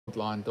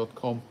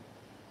Propofol&Fentanyl.com.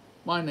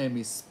 My name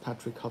is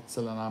Patrick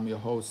Hutzel and I'm your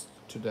host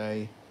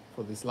today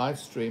for this live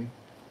stream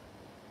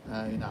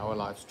in our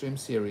live stream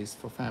series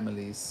for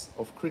families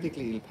of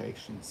critically ill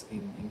patients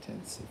in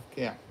intensive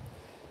care.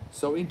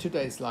 So in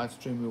today's live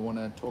stream we want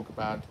to talk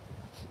about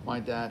my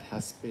dad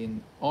has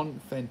been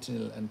on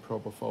fentanyl and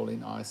propofol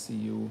in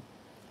ICU.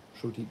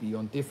 Should he be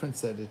on different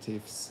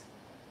sedatives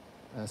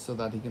so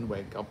that he can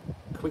wake up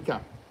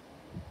quicker?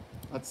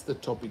 That's the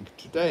topic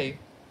today,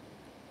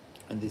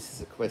 and this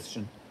is a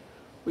question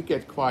we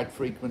get quite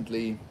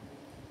frequently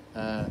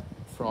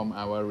from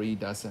our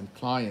readers and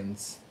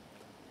clients.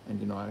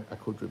 And I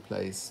could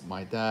replace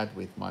my dad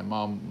with my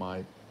mom,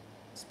 my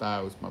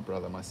spouse, my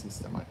brother, my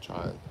sister, my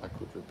child. I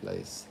could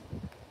replace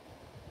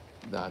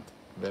that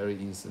very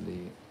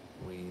easily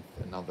with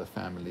another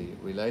family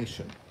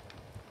relation.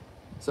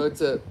 So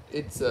it's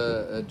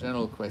a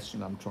general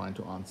question I'm trying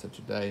to answer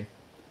today.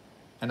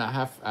 And I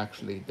have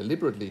actually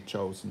deliberately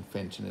chosen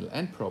fentanyl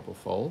and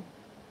propofol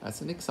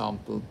as an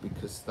example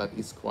because that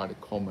is quite a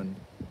common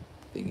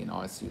thing in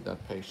ICU,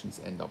 that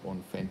patients end up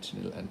on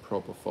fentanyl and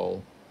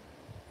propofol,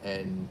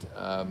 and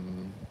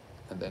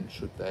then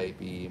should they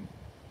be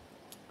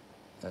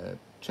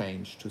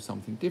changed to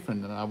something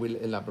different? And I will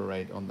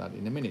elaborate on that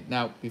in a minute.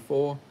 Now,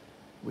 before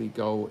we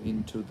go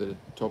into the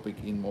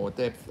topic in more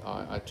depth,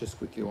 I just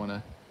quickly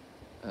want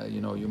to,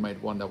 you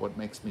might wonder what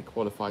makes me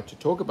qualified to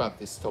talk about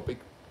this topic.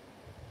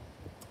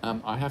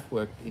 I have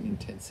worked in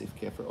intensive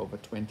care for over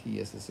 20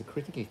 years as a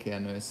critical care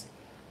nurse.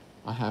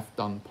 I have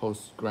done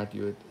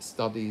postgraduate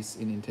studies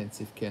in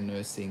intensive care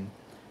nursing,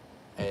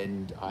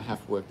 and I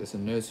have worked as a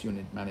nurse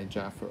unit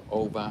manager for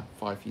over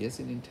 5 years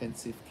in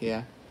intensive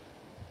care.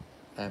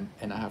 And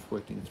I have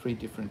worked in 3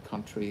 different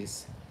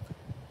countries,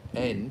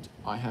 and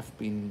I have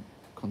been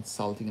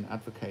consulting and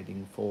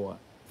advocating for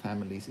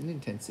families in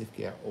intensive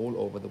care all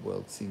over the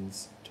world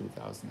since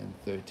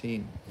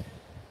 2013.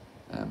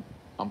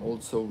 I'm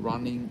also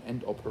running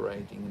and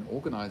operating an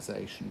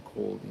organization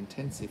called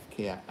Intensive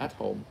Care at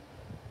Home,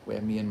 where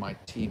me and my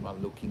team are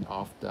looking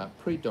after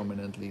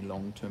predominantly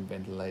long-term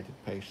ventilated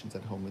patients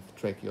at home with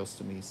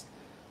tracheostomies,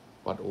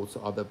 but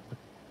also other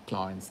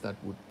clients that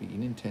would be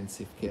in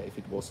intensive care if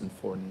it wasn't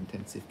for an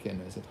intensive care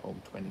nurse at home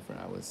 24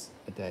 hours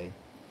a day.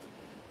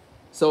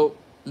 So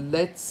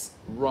let's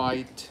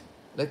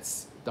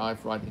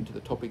dive right into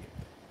the topic.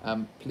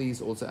 Please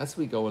also, as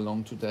we go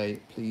along today,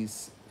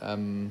 please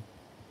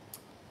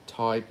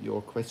type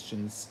your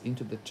questions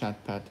into the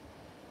chat pad.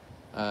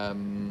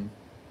 And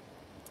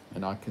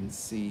I can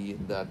see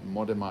that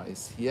Modema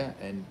is here,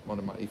 and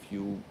Modema, if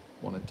you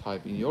want to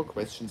type in your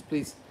questions,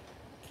 please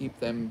keep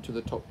them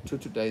to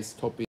today's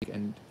topic,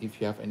 and if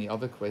you have any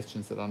other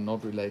questions that are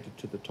not related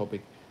to the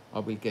topic, I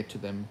will get to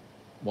them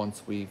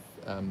once we've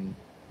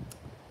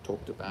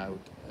talked about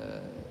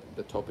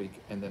the topic,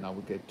 and then I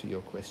will get to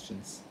your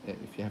questions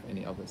if you have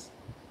any others.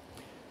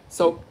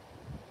 So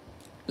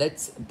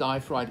let's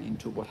dive right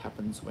into what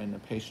happens when a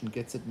patient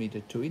gets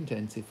admitted to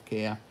intensive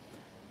care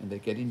and they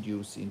get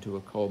induced into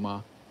a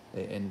coma.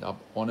 They end up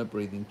on a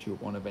breathing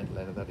tube, on a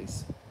ventilator. That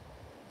is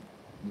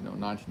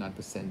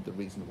 99% the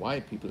reason why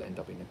people end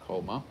up in a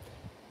coma,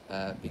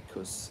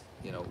 because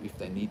if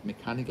they need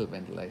mechanical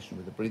ventilation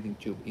with a breathing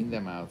tube in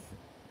their mouth,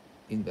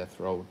 in their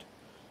throat,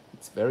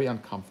 it's very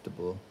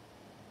uncomfortable,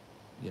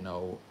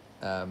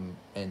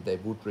 and they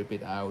would rip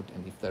it out,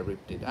 and if they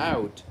ripped it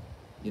out,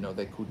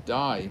 they could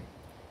die.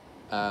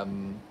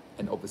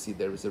 And obviously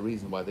there is a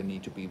reason why they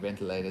need to be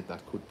ventilated.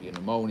 That could be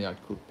pneumonia,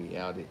 it could be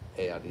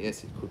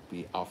ARDS, it could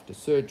be after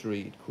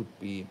surgery, it could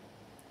be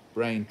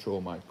brain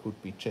trauma, it could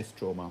be chest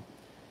trauma.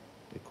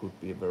 There could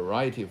be a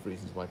variety of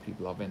reasons why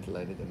people are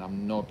ventilated, and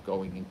I'm not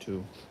going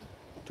into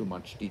too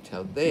much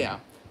detail there.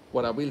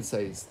 What I will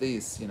say is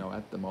this,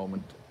 at the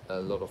moment,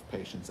 a lot of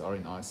patients are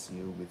in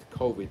ICU with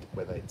COVID,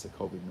 whether it's a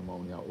COVID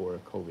pneumonia or a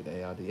COVID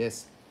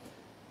ARDS.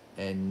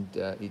 And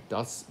it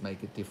does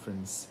make a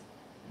difference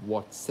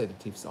what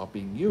sedatives are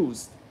being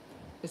used,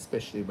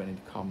 especially when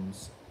it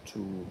comes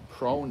to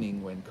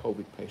proning, when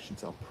COVID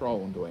patients are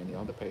proned or any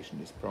other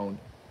patient is proned,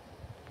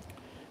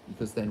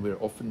 because then we're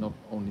often not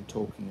only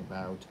talking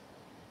about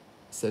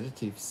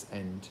sedatives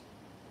and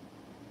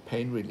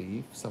pain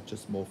relief such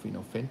as morphine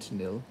or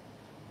fentanyl,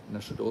 and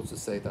I should also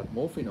say that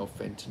morphine or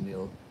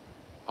fentanyl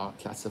are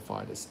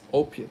classified as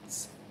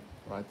opiates,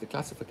 right? The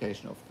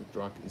classification of the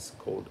drug is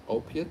called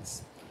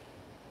opiates,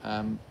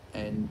 and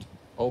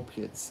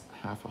opiates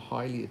have a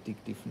highly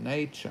addictive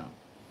nature,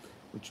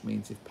 which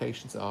means if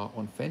patients are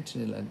on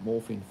fentanyl and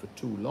morphine for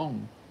too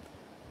long,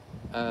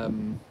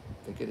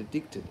 they get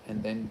addicted,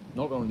 and then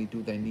not only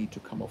do they need to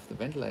come off the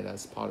ventilator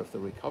as part of the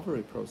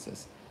recovery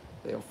process,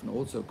 they often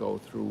also go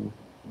through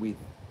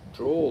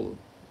withdrawal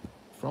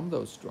from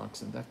those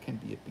drugs, and that can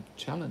be a big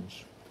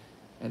challenge.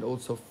 And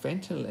also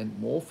fentanyl and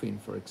morphine,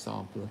 for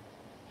example,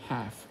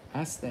 have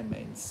as their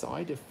main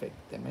side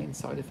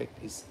effect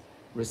is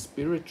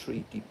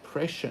respiratory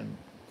depression.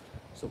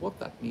 So what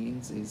that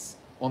means is,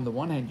 on the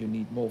one hand, you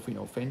need morphine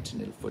or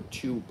fentanyl for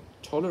tube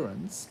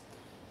tolerance,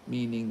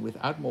 meaning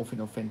without morphine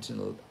or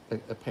fentanyl,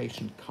 a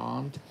patient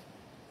can't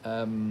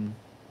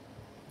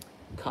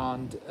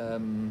can't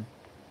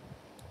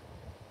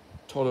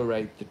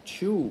tolerate the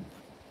tube,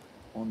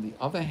 on the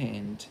other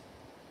hand,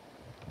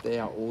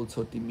 there are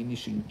also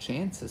diminishing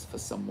chances for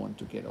someone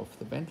to get off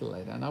the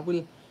ventilator. And I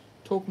will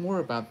talk more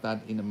about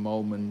that in a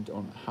moment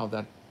on how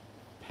that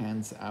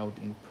pans out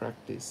in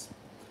practice.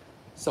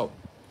 So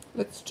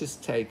let's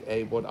just take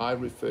what I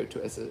refer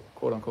to as a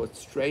quote-unquote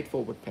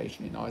straightforward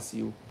patient in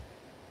ICU,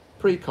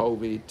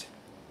 pre-COVID,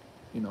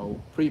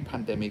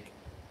 pre-pandemic.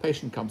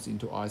 Patient comes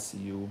into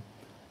ICU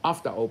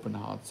after open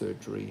heart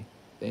surgery.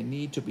 They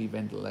need to be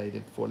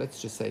ventilated for, let's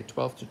just say,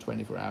 12 to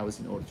 24 hours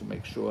in order to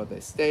make sure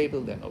they're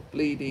stable, they're not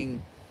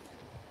bleeding,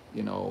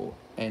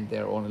 and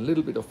they're on a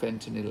little bit of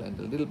fentanyl and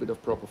a little bit of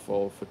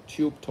propofol for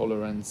tube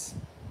tolerance.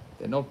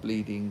 They're not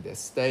bleeding, they're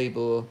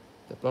stable,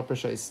 their blood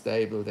pressure is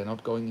stable, they're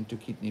not going into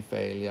kidney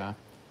failure.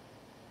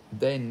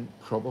 Then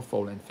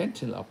propofol and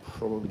fentanyl are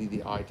probably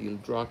the ideal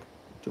drug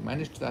to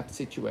manage that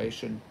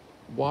situation.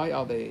 Why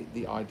are they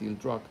the ideal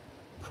drug?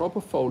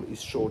 Propofol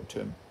is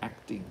short-term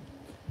acting,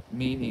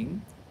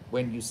 meaning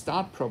when you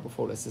start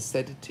propofol as a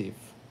sedative,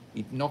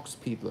 it knocks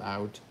people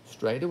out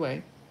straight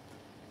away.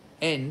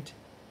 And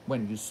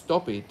when you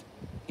stop it,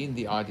 in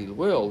the ideal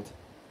world,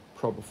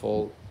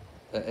 propofol,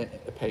 a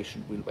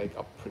patient will wake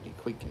up pretty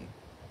quickly.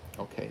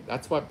 Okay,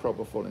 that's why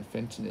propofol and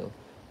fentanyl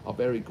are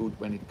very good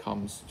when it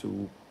comes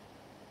to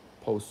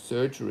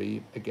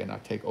post-surgery. Again, I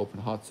take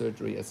open heart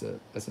surgery as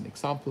an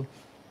example,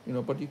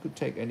 but you could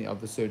take any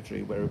other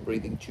surgery where a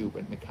breathing tube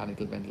and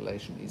mechanical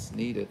ventilation is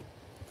needed.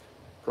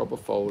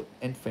 Propofol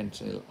and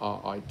fentanyl are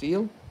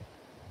ideal.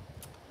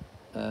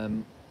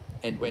 And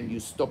when you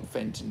stop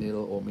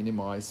fentanyl or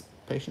minimize,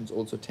 patients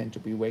also tend to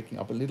be waking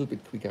up a little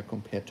bit quicker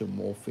compared to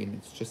morphine.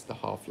 It's just the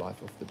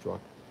half-life of the drug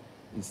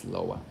is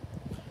lower.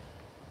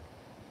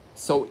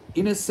 So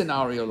in a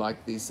scenario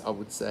like this, I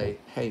would say,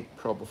 hey,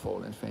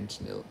 propofol and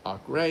fentanyl are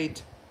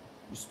great.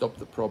 You stop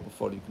the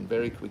propofol, you can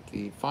very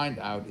quickly find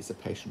out, is a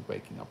patient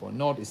waking up or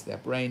not? Is their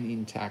brain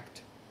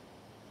intact?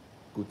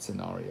 Good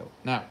scenario.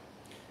 Now,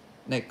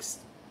 next,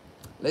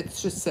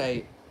 let's just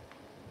say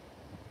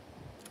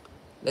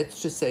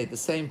the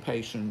same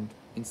patient,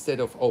 instead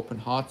of open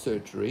heart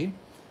surgery,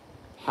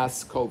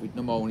 has COVID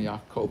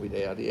pneumonia,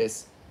 COVID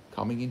ARDS,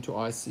 coming into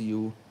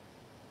ICU.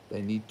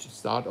 They need to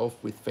start off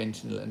with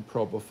fentanyl and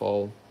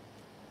propofol.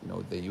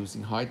 They're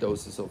using high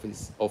doses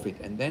of it,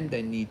 and then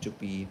they need to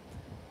be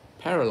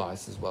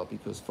paralyzed as well,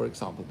 because, for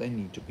example, they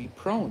need to be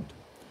proned.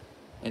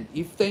 And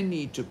if they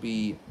need to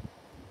be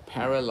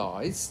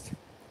paralyzed,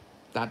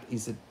 that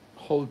is a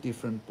whole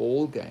different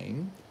ball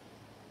game,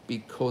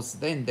 because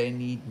then they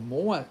need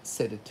more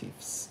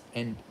sedatives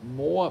and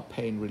more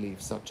pain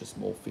relief, such as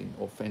morphine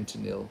or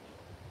fentanyl.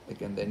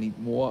 Again, they need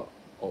more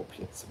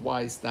opiates.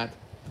 Why is that?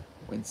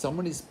 When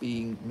someone is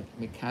being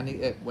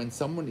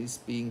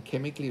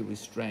chemically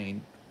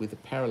restrained with a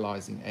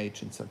paralyzing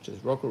agent such as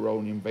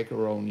rocuronium,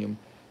 vecuronium,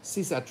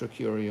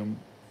 cisatracurium,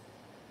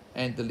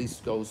 and the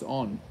list goes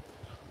on,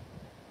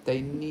 they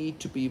need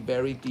to be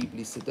very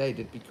deeply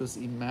sedated, because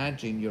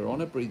imagine you're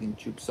on a breathing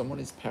tube, someone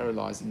is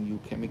paralyzing you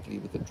chemically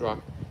with a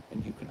drug,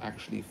 and you can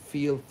actually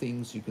feel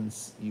things, you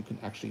can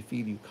actually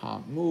feel you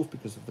can't move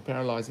because of the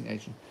paralyzing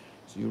agent.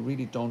 So you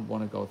really don't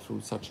want to go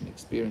through such an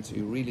experience. So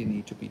you really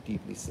need to be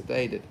deeply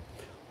sedated.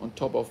 On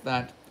top of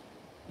that,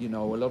 a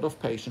lot of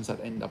patients that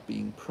end up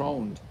being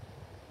proned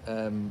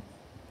can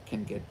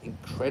get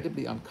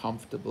incredibly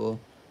uncomfortable,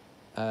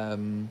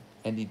 and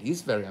it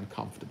is very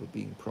uncomfortable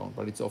being prone,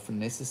 but it's often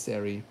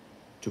necessary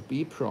to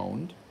be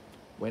proned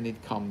when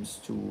it comes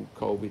to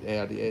COVID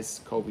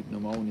ARDS, COVID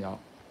pneumonia.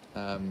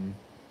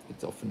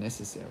 It's often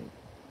necessary.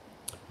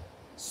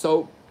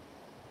 So,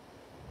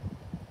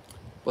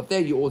 but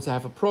there you also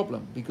have a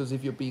problem, because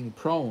if you're being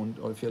proned,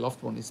 or if your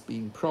loved one is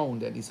being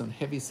proned and is on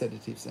heavy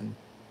sedatives and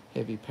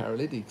heavy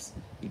paralytics,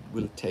 it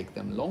will take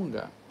them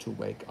longer to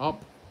wake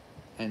up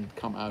and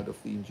come out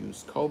of the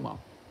induced coma,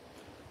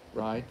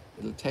 right?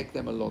 It'll take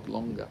them a lot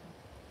longer.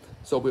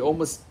 So we're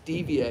almost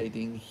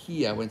deviating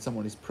here when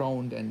someone is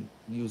prone and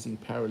using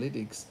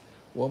paralytics.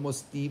 We're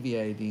almost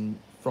deviating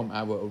from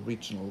our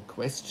original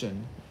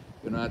question.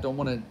 I don't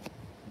want to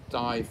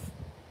dive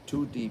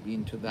too deep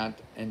into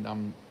that, and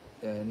I'm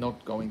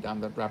not going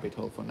down that rabbit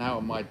hole for now.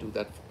 I might do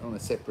that on a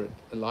separate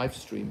live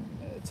stream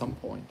at some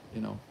point,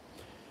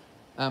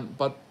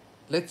 But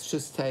let's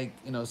just take,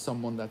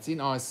 someone that's in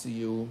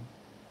ICU,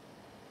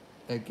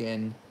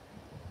 again,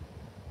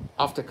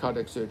 after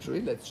cardiac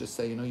surgery. Let's just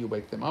say, you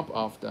wake them up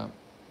after,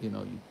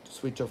 you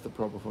switch off the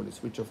propofol, you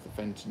switch off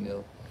the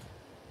fentanyl,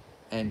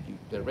 and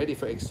they're ready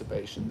for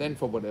extubation. Then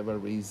for whatever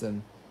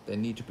reason, they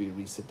need to be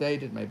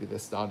resedated. Maybe they're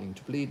starting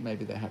to bleed.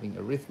 Maybe they're having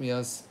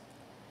arrhythmias,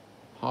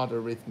 heart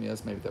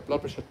arrhythmias. Maybe their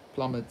blood pressure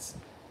plummets.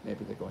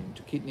 Maybe they're going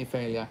into kidney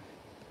failure.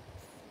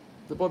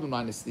 The bottom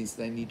line is this: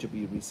 they need to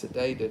be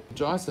resedated.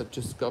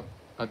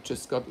 I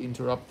just got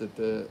interrupted.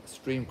 The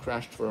stream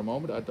crashed for a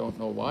moment. I don't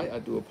know why. I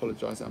do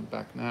apologize. I'm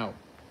back now.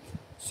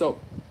 So,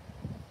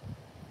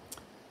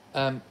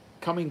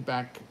 coming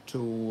back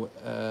to,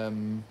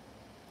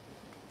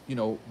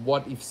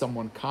 what if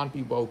someone can't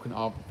be woken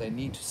up? They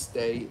need to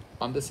stay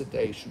under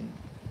sedation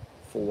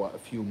for a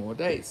few more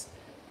days.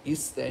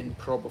 Is then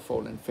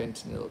Propofol and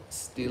Fentanyl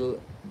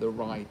still the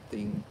right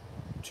thing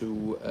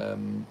to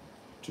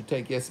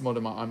take? Yes,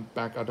 Modema, I'm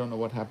back. I don't know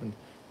what happened.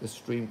 The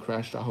stream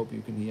crashed. I hope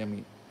you can hear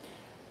me.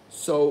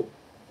 So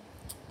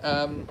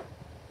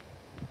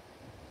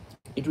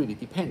it really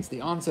depends.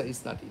 The answer is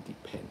that it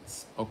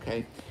depends,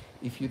 okay?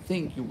 If you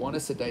think you want to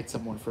sedate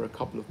someone for a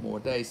couple of more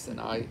days, then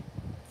I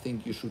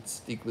think you should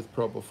stick with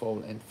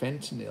Propofol and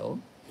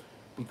Fentanyl,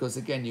 because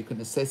again, you can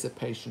assess a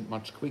patient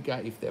much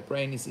quicker if their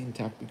brain is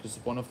intact, because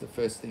one of the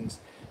first things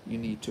you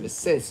need to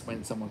assess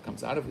when someone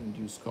comes out of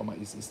induced coma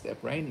is their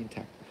brain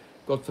intact?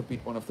 God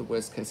forbid, one of the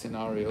worst case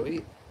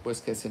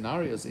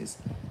scenarios is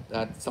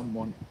that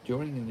someone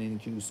during an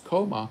induced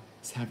coma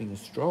is having a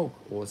stroke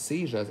or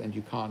seizures and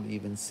you can't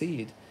even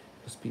see it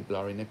because people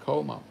are in a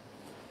coma.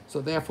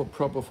 So therefore,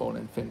 Propofol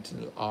and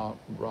Fentanyl are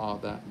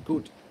rather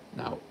good.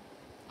 Now,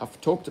 I've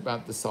talked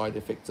about the side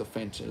effects of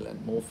fentanyl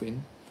and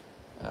morphine,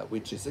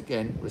 which is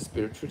again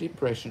respiratory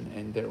depression,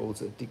 and they're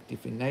also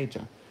addictive in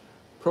nature.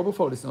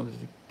 Propofol is not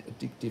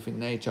addictive in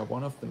nature.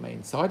 One of the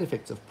main side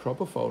effects of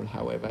Propofol,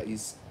 however,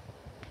 is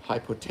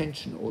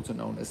hypotension, also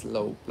known as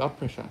low blood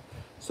pressure.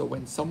 So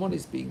when someone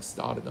is being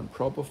started on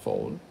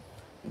Propofol,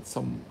 and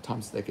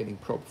sometimes they're getting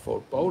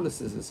Propofol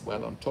boluses as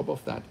well on top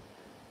of that,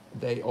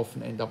 they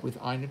often end up with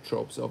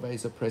inotropes or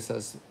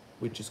vasopressors,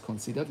 which is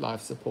considered life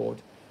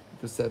support,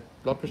 because their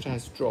blood pressure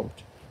has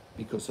dropped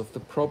because of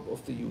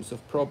the use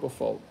of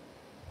Propofol.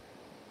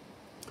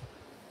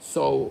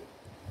 So,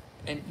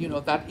 and you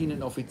know, that in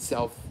and of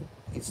itself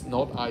is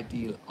not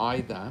ideal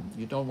either.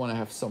 You don't want to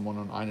have someone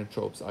on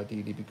inotropes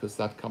ideally, because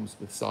that comes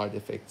with side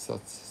effects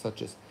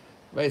such as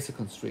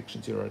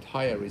vasoconstrictions. You're at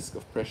higher risk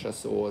of pressure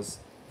sores.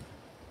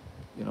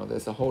 You know,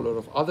 there's a whole lot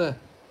of other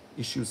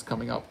issues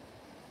coming up.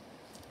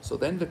 So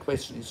then the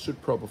question is,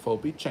 should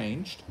Propofol be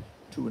changed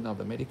to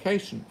another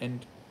medication?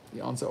 And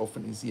the answer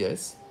often is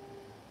yes.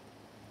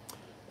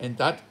 And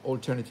that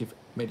alternative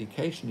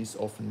medication is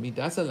often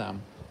midazolam,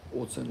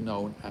 also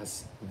known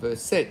as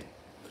Versed.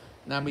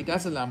 Now,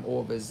 midazolam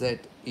or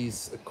Versed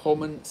is a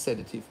common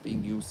sedative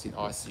being used in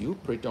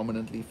ICU,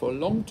 predominantly for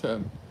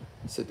long-term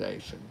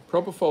sedation.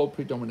 Propofol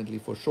predominantly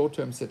for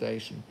short-term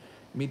sedation.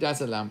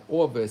 Midazolam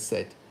or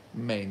Versed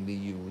mainly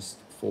used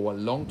for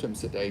long-term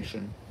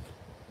sedation,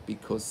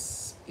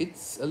 because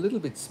it's a little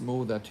bit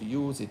smoother to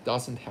use. It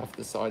doesn't have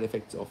the side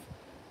effects of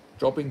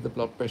dropping the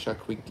blood pressure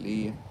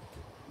quickly,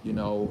 you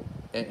know,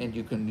 and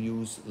you can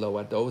use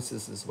lower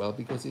doses as well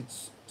because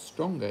it's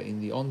stronger in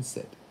the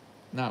onset.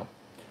 Now,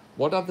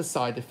 what are the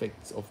side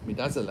effects of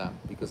midazolam?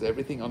 Because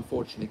everything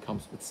unfortunately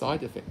comes with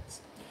side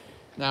effects.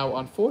 Now,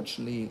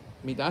 unfortunately,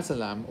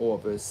 midazolam or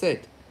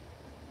Versed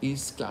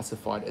is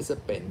classified as a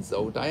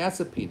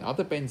benzodiazepine.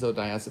 Other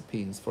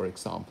benzodiazepines, for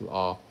example,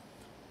 are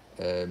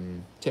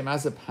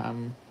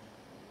temazepam,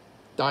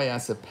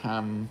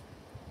 diazepam,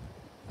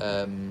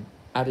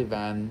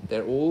 Ativan.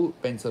 They're all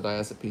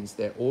benzodiazepines.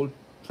 They're all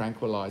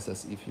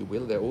tranquilizers, if you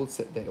will. They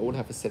all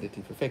have a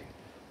sedative effect.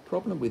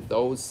 Problem with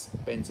those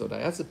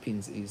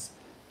benzodiazepines is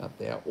that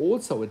they are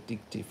also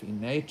addictive in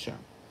nature.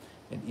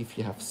 And if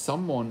you have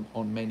someone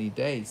on many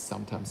days,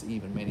 sometimes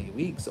even many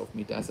weeks of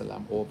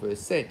midazolam or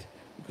Versed,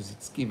 because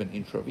it's given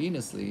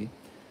intravenously,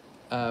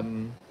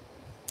 and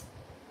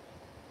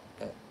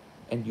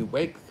you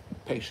wake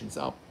patients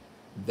up,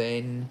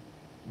 then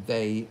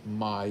they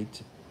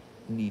might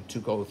need to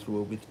go through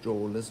a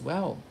withdrawal as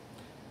well.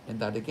 And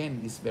that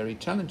again is very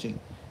challenging.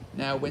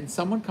 Now, when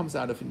someone comes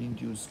out of an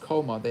induced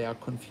coma, they are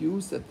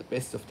confused at the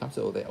best of times,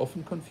 or they're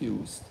often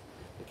confused.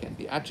 They can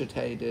be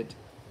agitated,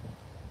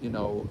 you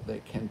know,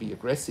 they can be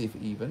aggressive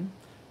even.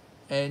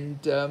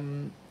 And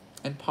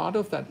part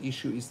of that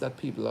issue is that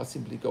people are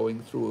simply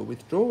going through a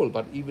withdrawal.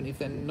 But even if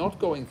they're not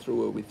going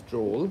through a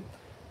withdrawal,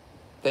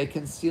 they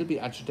can still be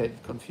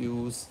agitated,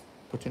 confused,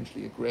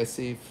 potentially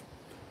aggressive.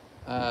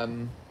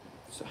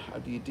 So how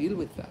do you deal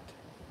with that?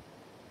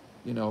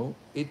 You know,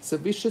 it's a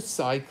vicious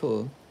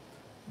cycle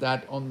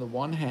that on the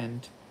one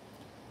hand,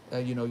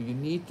 you know, you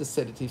need the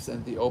sedatives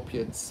and the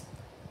opiates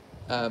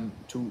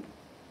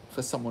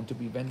for someone to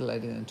be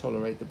ventilated and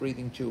tolerate the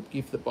breathing tube,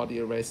 give the body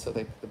a rest so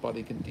that the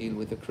body can deal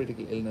with a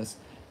critical illness.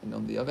 And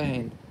on the other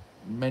hand,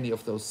 many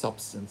of those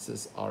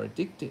substances are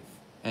addictive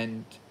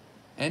and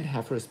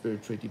have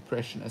respiratory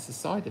depression as a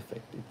side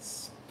effect.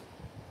 It's,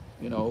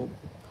 you know,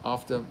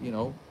 after, you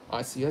know,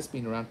 ICU has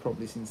been around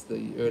probably since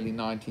the early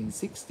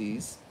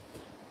 1960s.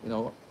 You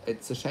know,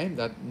 it's a shame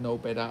that no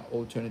better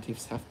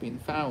alternatives have been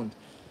found.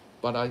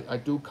 But I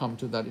do come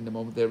to that in a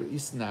moment. There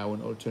is now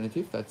an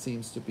alternative that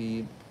seems to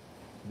be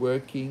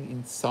working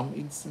in some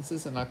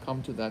instances, and I'll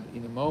come to that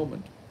in a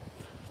moment.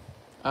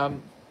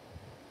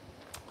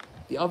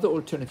 The other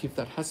alternative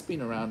that has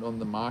been around on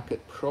the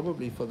market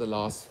probably for the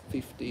last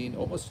 15,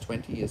 almost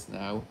 20 years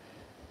now,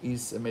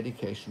 is a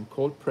medication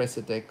called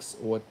Precedex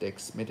or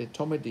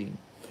dexmedetomidine.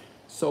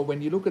 So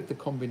when you look at the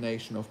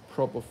combination of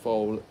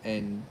Propofol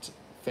and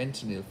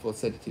Fentanyl for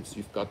sedatives,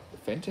 you've got the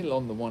fentanyl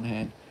on the one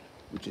hand,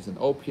 which is an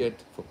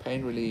opiate for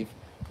pain relief.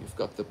 You've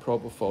got the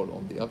Propofol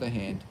on the other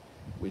hand,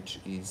 which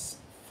is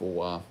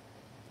for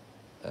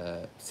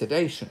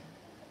sedation.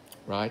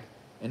 right?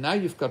 And now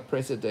you've got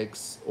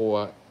Precedex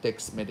or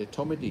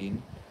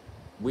dexmedetomidine,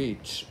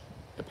 which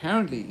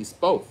apparently is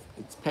both.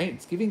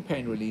 It's giving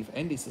pain relief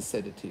and is a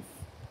sedative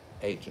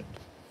agent.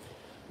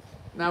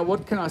 Now,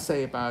 what can I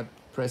say about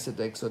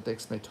Precedex or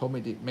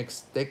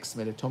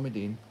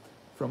dexmedetomidine?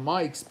 From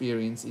my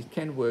experience, it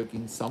can work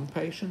in some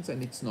patients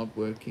and it's not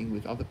working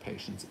with other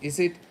patients. Is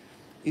it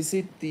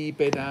the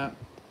better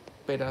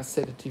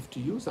sedative to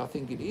use? I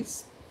think it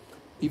is,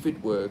 if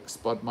it works,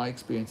 but my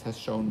experience has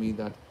shown me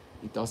that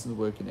it doesn't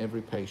work in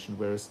every patient,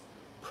 whereas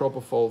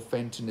Propofol,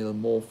 fentanyl,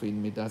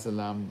 morphine,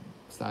 midazolam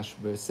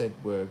 / Versed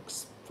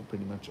works for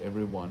pretty much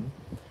everyone.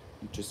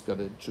 You just got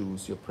to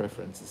choose your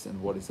preferences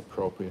and what is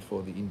appropriate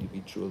for the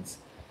individual's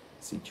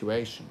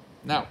situation.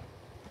 Now,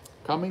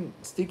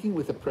 sticking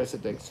with the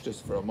Precedex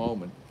just for a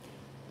moment.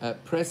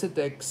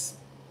 Precedex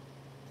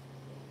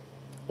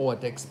or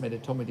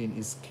dexmedetomidine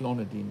is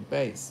clonidine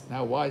based.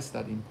 Now, why is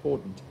that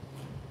important?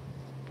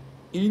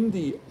 In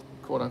the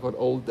quote-unquote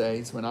old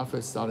days, when I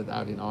first started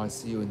out in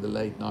ICU in the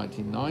late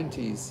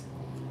 1990s,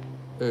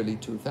 early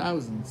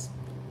 2000s,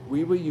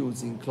 we were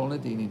using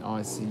clonidine in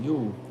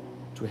ICU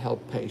to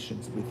help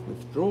patients with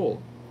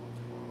withdrawal.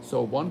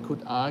 So one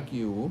could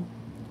argue,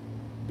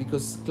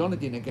 because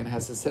clonidine again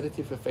has a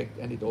sedative effect,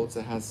 and it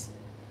also has,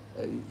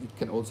 it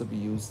can also be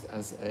used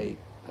as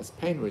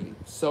pain relief.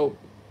 So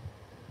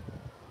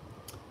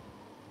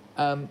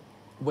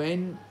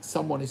when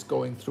someone is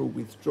going through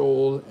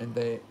withdrawal and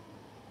they're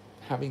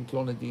having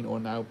clonidine or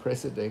now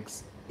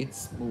Precedex, it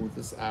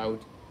smooths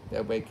out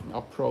their waking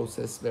up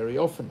process very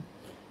often.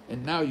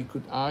 And now you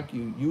could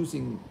argue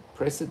using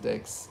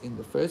Precedex in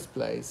the first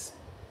place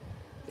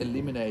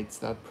eliminates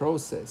that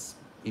process.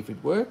 If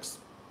it works,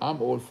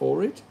 I'm all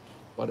for it.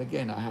 But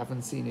again, I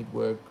haven't seen it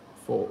work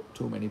for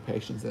too many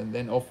patients. And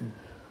then often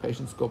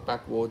patients go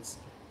backwards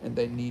and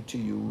they need to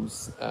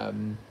use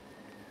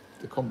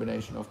the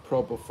combination of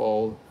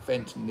Propofol,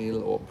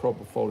 Fentanyl, or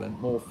Propofol and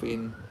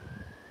morphine,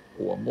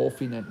 or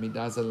morphine and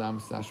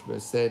midazolam /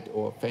 Versed,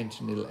 or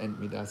fentanyl and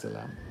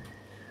midazolam.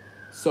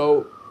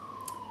 So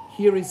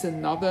here is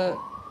another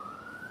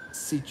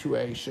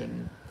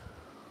situation,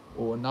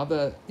 or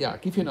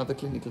give you another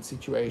clinical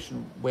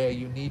situation where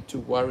you need to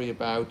worry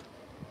about,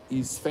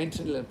 is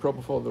fentanyl and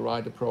propofol the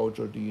right approach,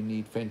 or do you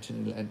need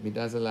fentanyl and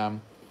midazolam?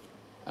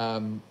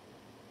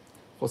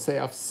 Jose,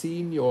 I've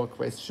seen your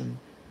question.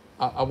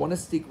 I want to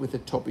stick with the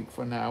topic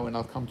for now, and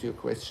I'll come to your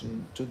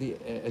question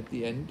at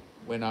the end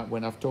when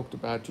I've talked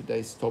about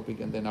today's topic,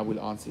 and then I will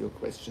answer your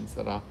questions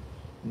that are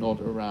not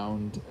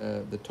around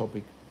the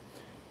topic.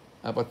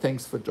 But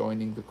thanks for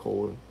joining the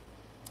call.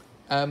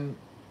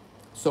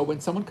 So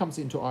when someone comes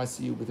into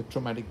ICU with a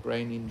traumatic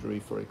brain injury,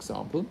 for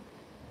example,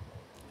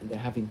 and they're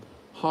having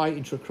high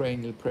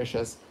intracranial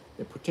pressures,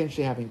 they're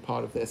potentially having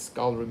part of their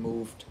skull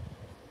removed,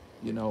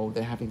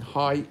 they're having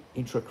high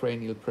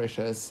intracranial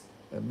pressures,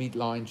 a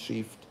midline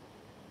shift,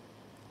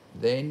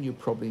 then you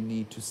probably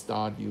need to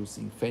start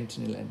using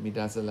fentanyl and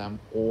midazolam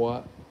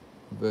or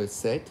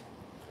Versed,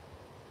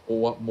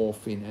 or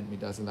morphine and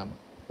midazolam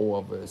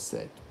or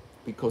Versed,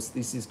 because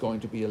this is going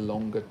to be a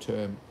longer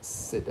term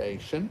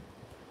sedation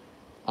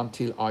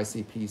until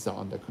ICPs are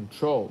under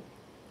control,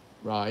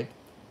 right?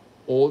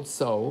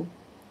 Also,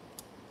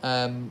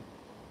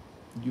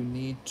 you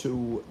need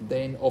to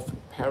then often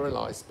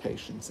paralyze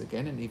patients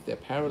again. And if they're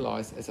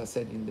paralyzed, as I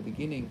said in the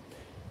beginning,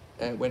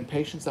 when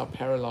patients are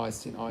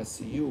paralyzed in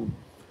ICU,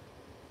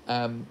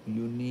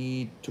 you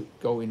need to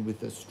go in with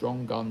the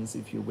strong guns,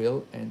 if you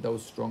will, and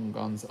those strong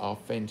guns are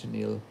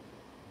fentanyl,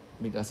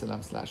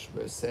 midazolam /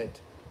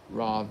 Versed,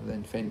 rather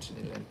than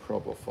fentanyl and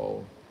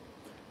propofol.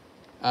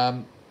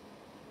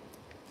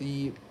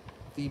 The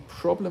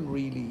problem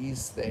really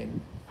is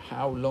then,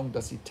 how long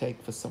does it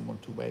take for someone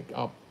to wake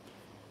up?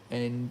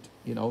 And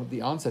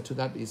the answer to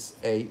that is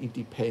A, it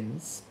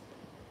depends.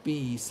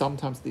 B,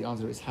 sometimes the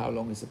answer is, how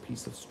long is a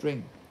piece of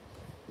string?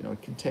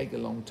 It can take a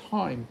long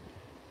time.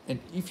 And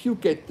if you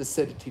get the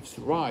sedatives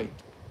right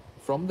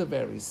from the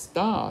very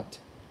start,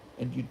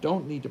 and you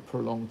don't need a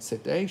prolonged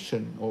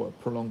sedation or a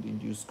prolonged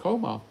induced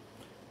coma,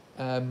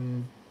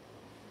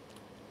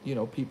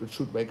 people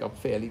should wake up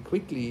fairly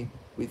quickly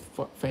with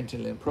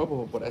fentanyl and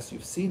propofol. But as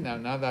you've seen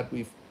now that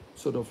we've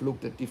sort of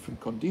looked at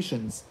different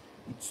conditions,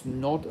 it's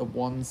not a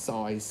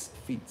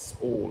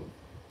one-size-fits-all,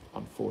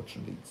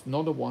 unfortunately. It's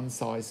not a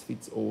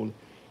one-size-fits-all.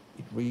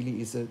 It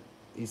really is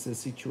a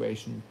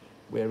situation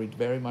where it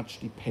very much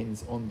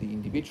depends on the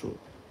individual.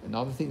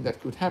 Another thing that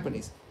could happen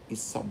is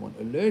someone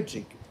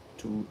allergic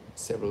to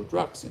several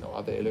drugs?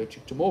 Are they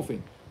allergic to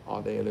morphine?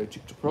 Are they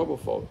allergic to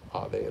propofol?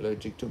 Are they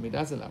allergic to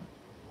midazolam?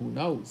 Who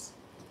knows,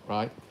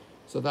 right?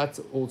 So that's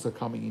also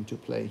coming into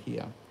play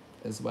here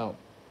as well.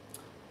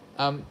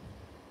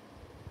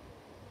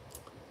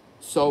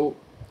 So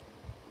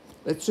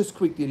let's just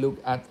quickly look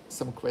at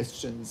some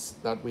questions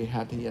that we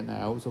had here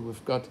now. So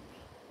we've got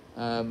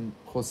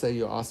Jose,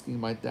 you're asking,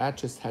 my dad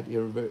just had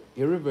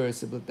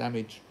irreversible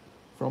damage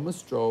from a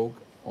stroke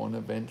on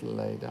a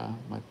ventilator.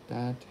 My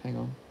dad, hang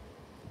on,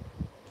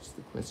 just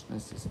the question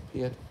has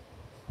disappeared.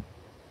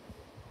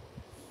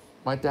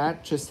 My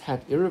dad just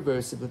had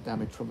irreversible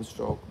damage from a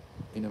stroke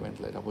in a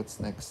ventilator? What's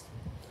next?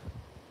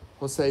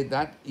 Jose,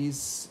 that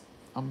is,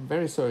 I'm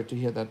very sorry to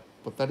hear that,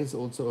 but that is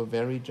also a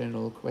very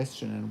general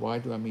question. And why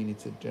do I mean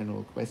it's a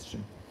general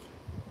question?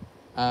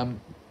 How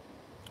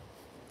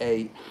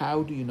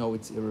do you know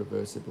it's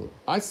irreversible?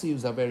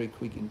 ICUs are very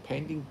quick in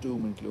painting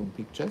doom and gloom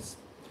pictures.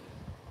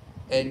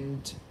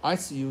 And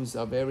ICUs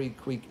are very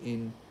quick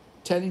in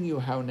telling you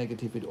how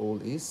negative it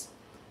all is.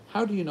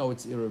 How do you know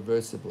it's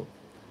irreversible?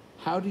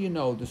 How do you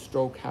know the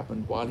stroke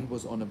happened while he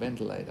was on a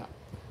ventilator,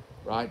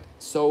 right?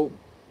 So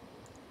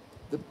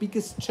the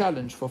biggest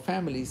challenge for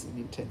families in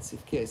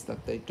intensive care is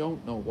that they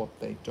don't know what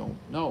they don't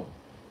know.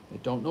 They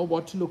don't know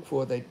what to look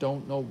for. They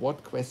don't know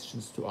what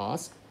questions to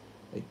ask.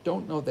 They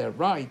don't know their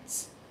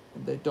rights,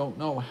 and they don't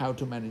know how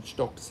to manage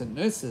doctors and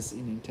nurses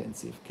in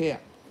intensive care.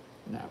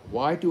 Now,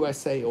 why do I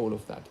say all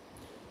of that?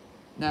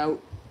 Now,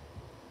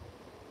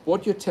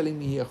 what you're telling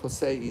me here,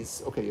 Jose,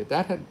 is, okay, your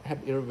dad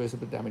had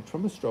irreversible damage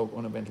from a stroke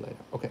on a ventilator.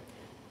 Okay,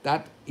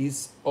 that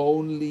is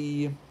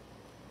only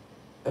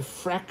a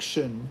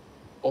fraction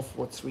of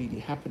what's really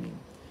happening.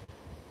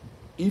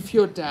 If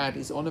your dad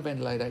is on a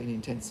ventilator in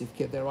intensive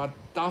care, there are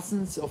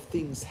dozens of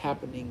things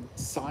happening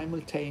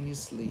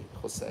simultaneously,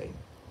 Jose.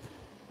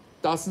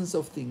 Dozens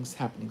of things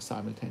happening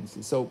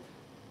simultaneously. So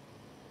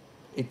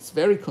it's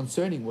very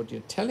concerning what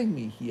you're telling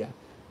me here,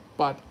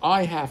 but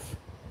I have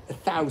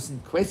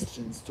 1,000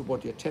 questions to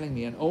what you're telling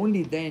me, and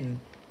only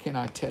then can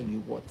I tell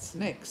you what's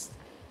next.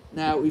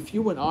 Now, if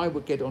you and I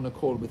would get on a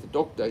call with a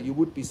doctor, you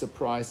would be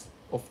surprised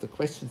of the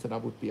questions that I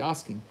would be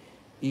asking.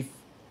 If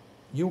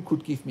you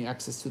could give me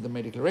access to the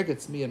medical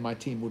records, me and my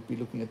team would be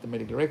looking at the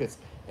medical records,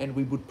 and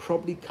we would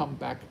probably come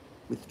back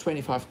with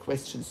 25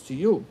 questions to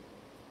you.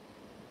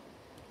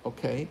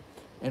 Okay?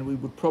 And we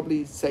would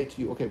probably say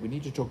to you, okay, we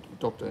need to talk to the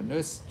doctor and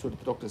nurse, to the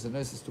doctors and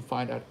nurses to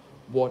find out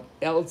what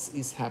else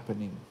is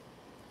happening.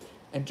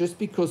 And just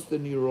because the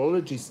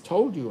neurologist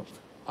told you,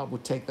 I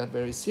would take that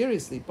very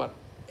seriously. But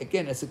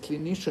again, as a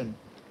clinician,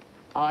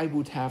 I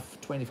would have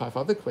 25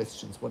 other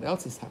questions. What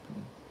else is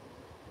happening?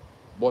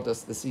 What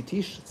does the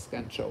CT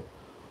scan show?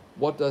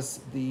 What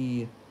does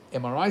the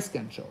MRI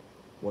scan show?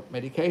 What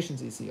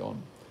medications is he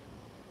on?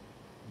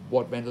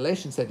 What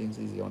ventilation settings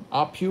is he on?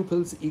 Are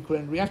pupils equal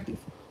and reactive?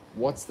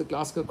 What's the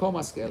Glasgow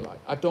coma scale like?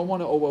 I don't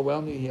want to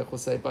overwhelm you here,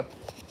 Jose, but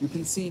you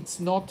can see it's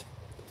not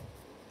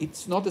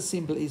as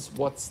simple as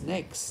what's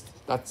next.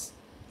 That's,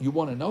 you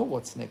want to know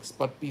what's next,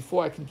 but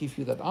before I can give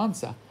you that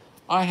answer,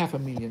 I have a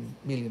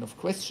million of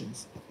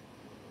questions.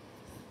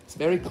 It's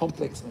very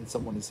complex when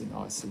someone is in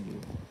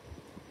ICU.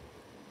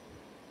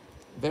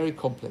 Very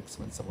complex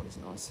when someone is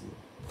in ICU.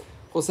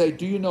 Jose,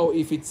 do you know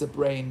if it's a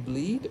brain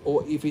bleed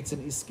or if it's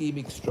an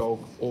ischemic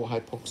stroke or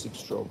hypoxic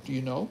stroke? Do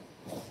you know?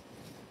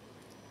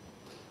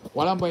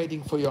 While I'm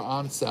waiting for your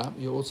answer,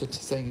 you're also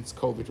saying it's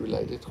COVID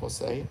related,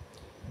 Jose.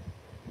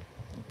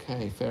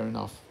 Okay, fair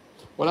enough.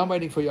 While I'm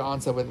waiting for your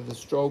answer, whether the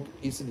stroke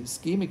is an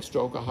ischemic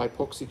stroke, a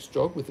hypoxic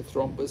stroke with a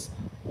thrombus,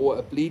 or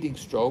a bleeding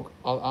stroke,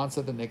 I'll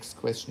answer the next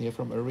question here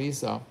from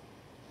Arisa.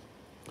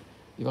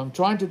 If I'm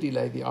trying to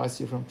delay the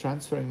ICU from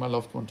transferring my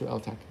loved one to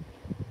LTAC,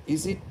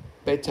 is it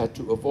better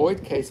to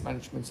avoid case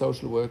management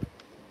social work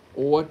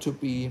or to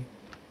be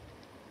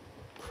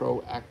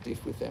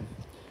proactive with them?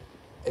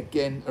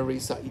 Again,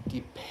 Arisa, it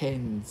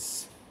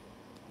depends.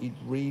 It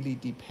really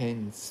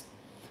depends.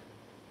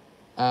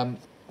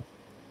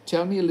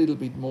 Tell me a little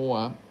bit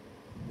more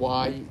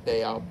why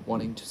they are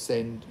wanting to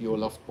send your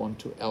loved one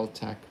to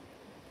LTAC.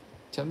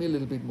 Tell me a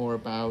little bit more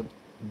about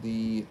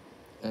the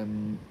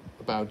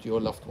about your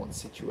loved one's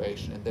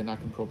situation, and then I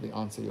can probably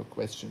answer your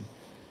question.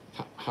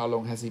 How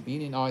long has he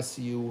been in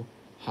ICU?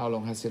 How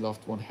long has your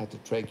loved one had a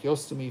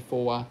tracheostomy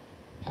for?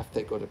 Have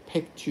they got a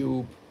PEG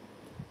tube?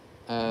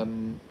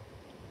 Have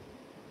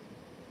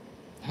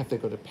they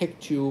got a PEG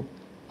tube?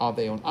 Are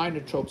they on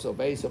inotropes or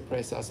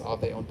vasopressors? Are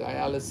they on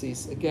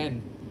dialysis?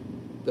 Again,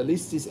 the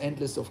list is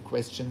endless of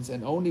questions,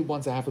 and only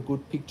once I have a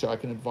good picture I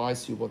can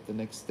advise you what the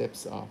next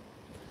steps are.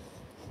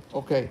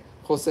 Okay,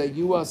 Jose,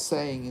 you are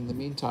saying in the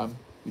meantime,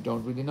 you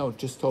don't really know,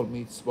 just told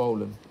me it's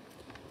swollen.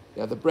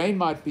 Yeah, the brain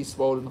might be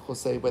swollen,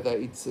 Jose, whether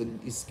it's an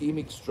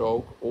ischemic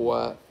stroke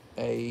or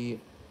a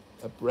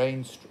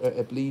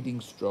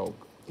bleeding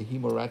stroke, a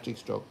hemorrhagic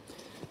stroke.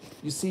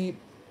 You see,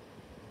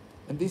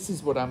 and this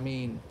is what I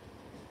mean,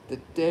 the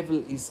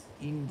devil is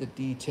in the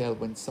detail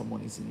when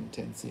someone is in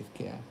intensive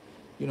care.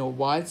 You know,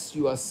 whilst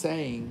you are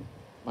saying,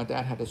 my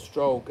dad had a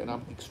stroke and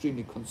I'm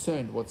extremely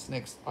concerned, what's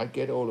next? I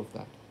get all of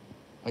that.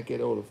 I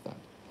get all of that.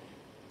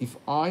 If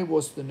I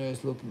was the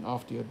nurse looking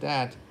after your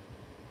dad,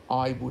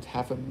 I would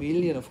have a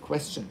million of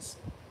questions.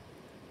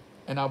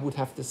 And I would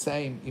have the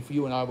same if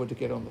you and I were to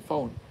get on the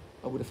phone.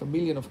 I would have a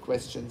million of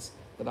questions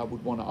that I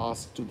would want to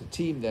ask to the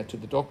team there, to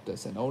the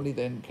doctors, and only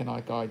then can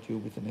I guide you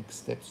with the next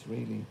steps,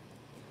 really.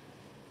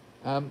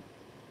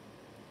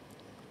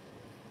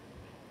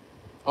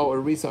 Oh,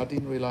 Arisa, I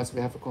didn't realize we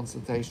have a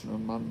consultation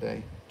on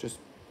Monday. Just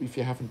if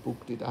you haven't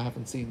booked it, I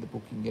haven't seen the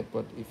booking yet,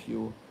 but if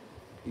you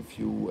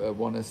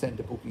want to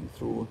send a booking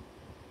through,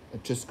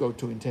 just go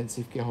to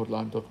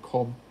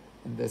intensivecarehotline.com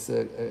And there's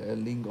a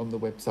link on the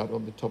website,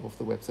 on the top of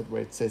the website,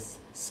 where it says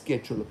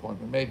schedule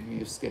appointment. Maybe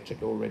you've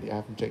scheduled already. I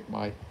haven't checked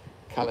my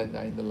calendar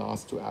in the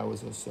last 2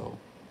 hours or so.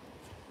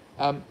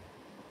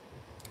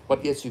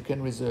 But yes, you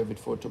can reserve it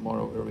for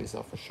tomorrow,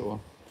 Arisa, for sure.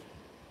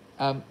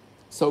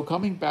 So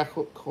coming back,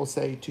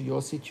 Jose, to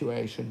your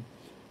situation,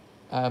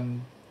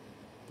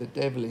 the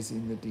devil is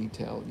in the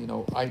detail. You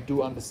know, I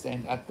do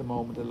understand at the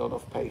moment a lot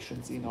of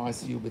patients in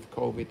ICU with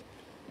COVID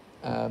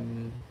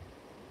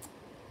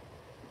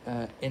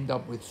end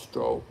up with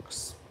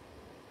strokes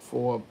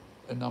for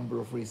a number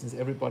of reasons.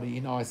 Everybody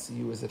in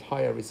ICU is at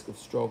higher risk of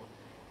stroke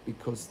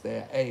because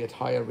they're A, at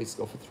higher risk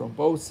of a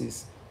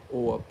thrombosis,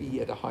 or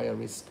B, at a higher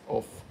risk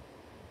of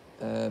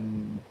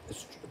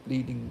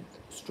bleeding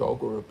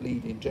stroke or a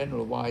bleed in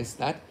general. Why is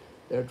that?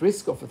 They're at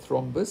risk of a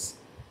thrombus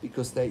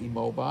because they're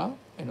immobile,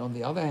 and on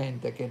the other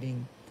hand, they're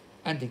getting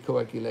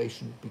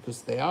anticoagulation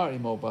because they are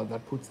immobile.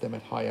 That puts them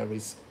at higher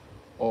risk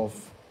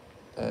of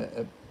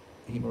a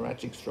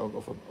hemorrhagic stroke,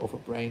 of a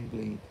brain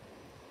bleed.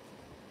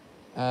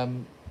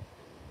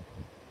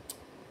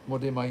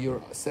 Modema,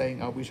 you're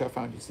saying, I wish I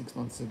found you 6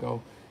 months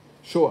ago.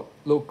 Sure,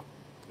 look,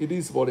 it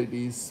is what it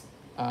is.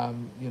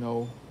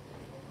 You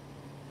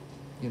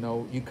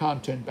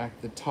can't turn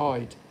back the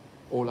tide.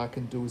 All I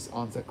can do is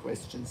answer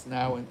questions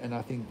now, and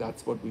I think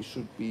that's what we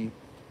should be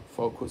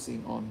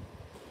focusing on.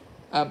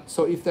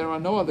 So if there are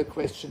no other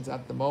questions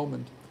at the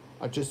moment,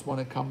 I just want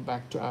to come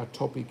back to our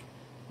topic,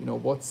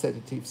 what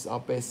sedatives are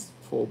best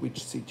for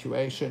which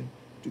situation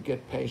to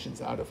get patients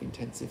out of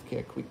intensive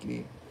care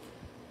quickly.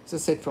 As I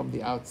said from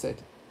the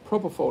outset,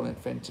 Propofol and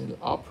Fentanyl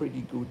are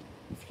pretty good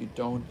if you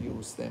don't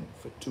use them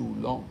for too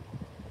long.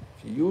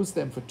 If you use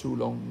them for too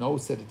long, no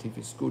sedative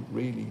is good,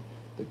 really.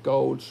 The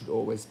goal should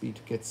always be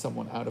to get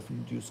someone out of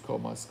induced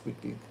coma as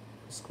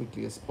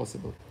quickly as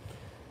possible.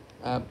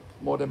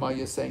 Modema,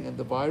 you're saying, and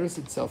the virus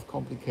itself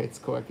complicates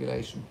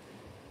coagulation.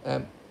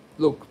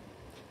 Look,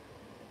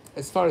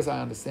 as far as I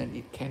understand,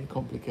 it can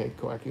complicate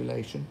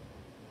coagulation.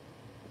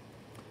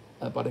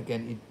 But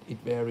again, it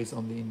varies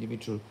on the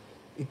individual.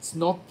 It's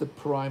not the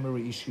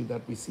primary issue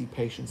that we see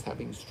patients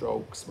having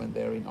strokes when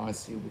they're in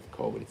ICU with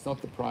COVID. It's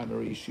not the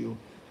primary issue.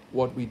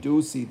 What we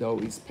do see, though,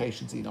 is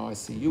patients in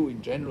ICU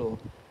in general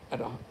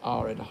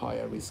are at a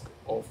higher risk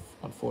of,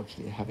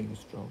 unfortunately, having a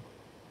stroke.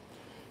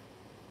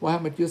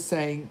 Mohammed, you're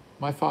saying,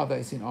 my father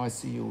is in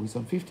ICU. He's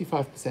on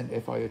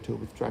 55% FiO2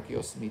 with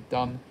tracheostomy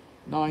done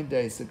 9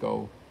 days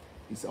ago.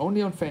 He's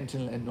only on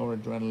fentanyl and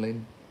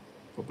noradrenaline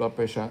for blood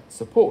pressure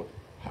support.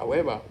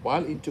 However,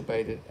 while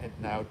intubated and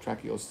now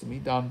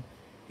tracheostomy done,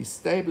 he's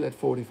stable at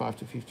 45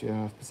 to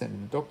 55%,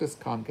 and the doctors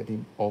can't get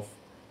him off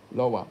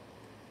lower.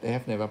 They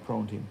have never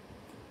proned him.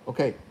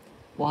 Okay,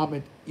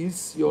 Mohammed, why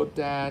is your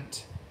dad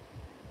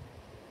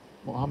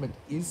in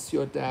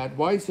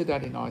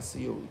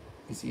ICU?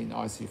 Is he in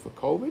ICU for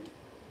COVID?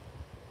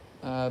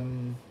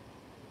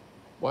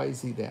 Why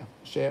is he there?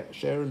 Share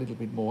a little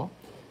bit more.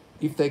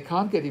 If they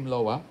can't get him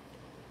lower,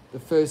 the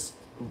first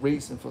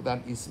reason for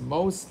that is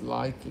most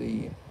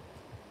likely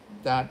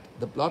that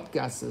the blood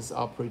gases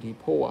are pretty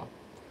poor.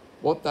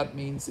 What that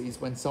means is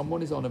when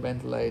someone is on a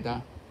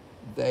ventilator,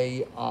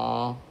 they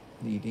are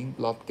needing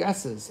blood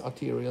gases,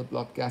 arterial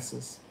blood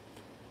gases.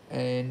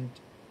 And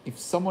if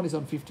someone is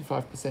on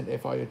 55%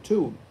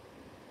 FiO2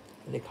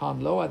 and they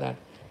can't lower that,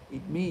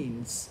 it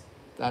means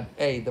that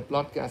A, the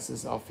blood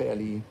gases are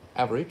fairly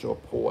average or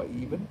poor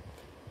even,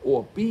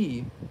 or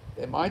B,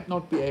 they might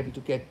not be able to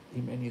get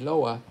him any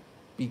lower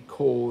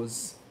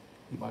because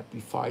he might be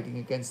fighting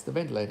against the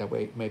ventilator,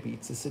 where maybe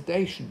it's a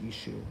sedation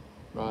issue,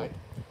 right?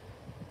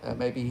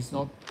 Maybe he's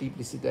not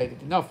deeply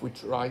sedated enough,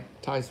 which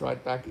ties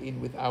right back in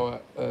with our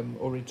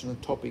original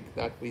topic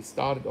that we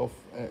started off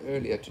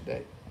earlier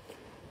today.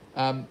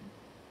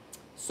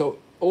 So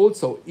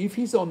also, if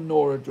he's on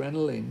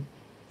noradrenaline,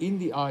 in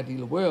the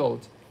ideal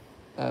world,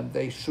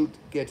 they should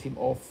get him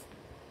off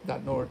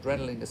that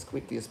noradrenaline as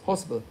quickly as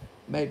possible.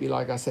 Maybe,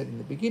 like I said in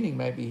the beginning,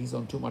 maybe he's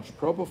on too much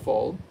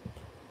Propofol,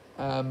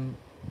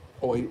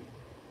 or you're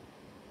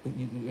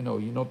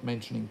not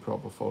mentioning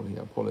Propofol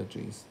here,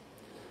 apologies.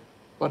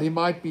 But he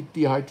might be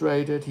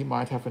dehydrated, he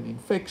might have an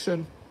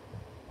infection.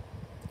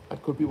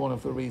 That could be one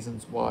of the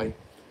reasons why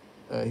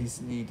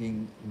he's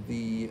needing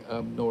the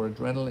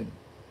noradrenaline.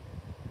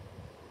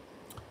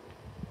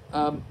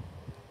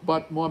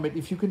 But Mohammed,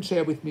 if you can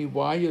share with me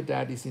why your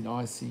dad is in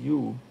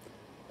ICU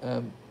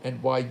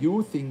and why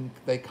you think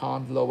they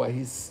can't lower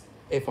his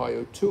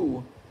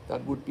FiO2,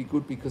 that would be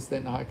good, because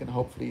then I can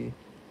hopefully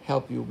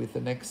help you with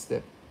the next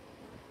step.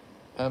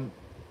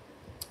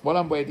 While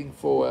I'm waiting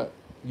for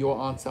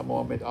your answer,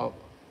 Mohammed,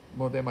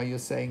 Modema, you're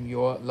saying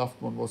your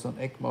loved one was on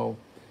ECMO.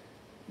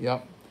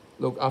 Yeah,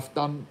 look, I've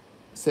done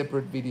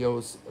separate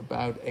videos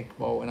about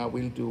ECMO, and I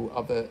will do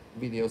other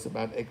videos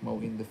about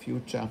ECMO in the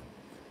future.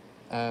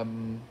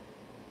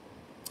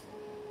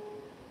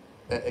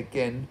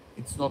 Again,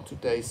 it's not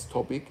today's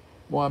topic.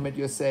 Mohammed,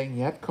 you're saying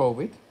he had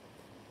COVID,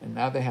 and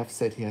now they have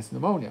said he has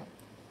pneumonia,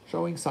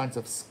 showing signs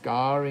of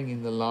scarring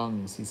in the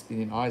lungs. He's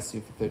been in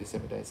ICU for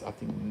 37 days. I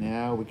think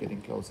now we're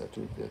getting closer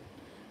to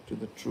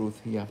the truth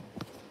here.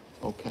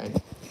 Okay.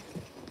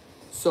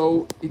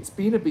 So it's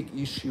been a big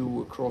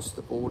issue across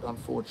the board,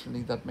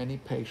 unfortunately, that many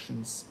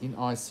patients in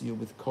ICU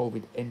with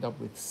COVID end up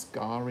with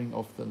scarring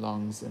of the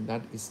lungs, and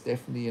that is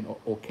definitely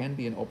or can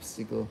be an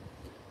obstacle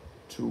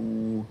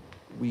to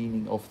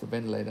weaning off the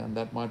ventilator, and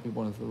that might be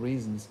one of the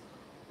reasons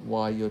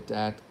why your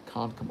dad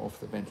can't come off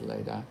the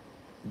ventilator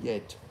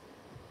yet.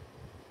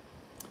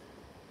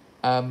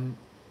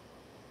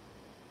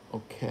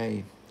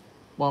 Okay,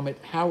 Mohammed,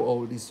 how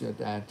old is your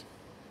dad?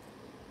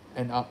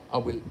 And I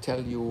will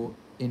tell you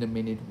in a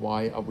minute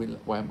why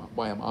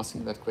I'm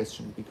asking that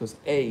question, because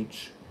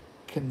age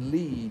can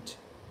lead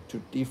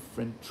to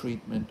different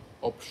treatment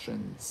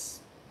options.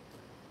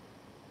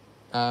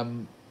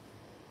 I'll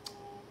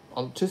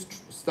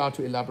just start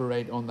to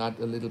elaborate on that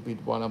a little bit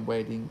while I'm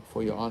waiting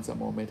for your answer,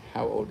 Mohammed.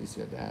 How old is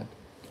your dad?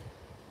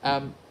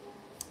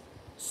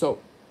 So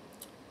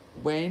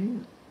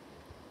when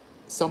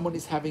someone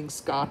is having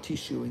scar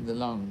tissue in the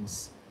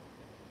lungs,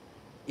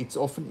 it's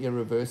often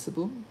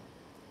irreversible.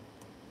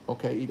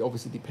 Okay, it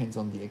obviously depends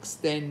on the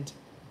extent,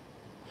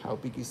 how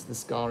big is the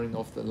scarring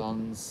of the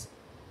lungs,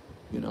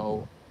 you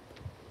know.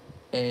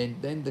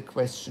 And then the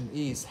question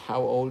is,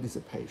 how old is a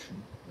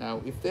patient?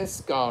 Now, if there's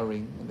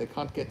scarring and they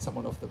can't get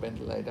someone off the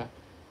ventilator,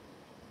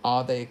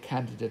 are they a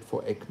candidate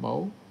for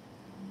ECMO?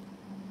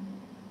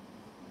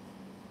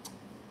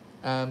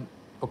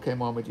 Okay,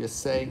 Mohammed, you're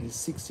saying he's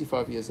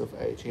 65 years of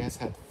age. He has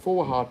had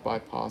 4 heart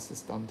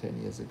bypasses done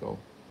 10 years ago.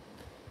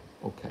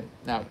 Okay,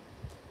 now,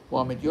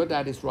 Mohammed, your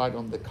dad is right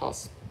on the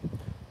cusp.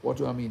 What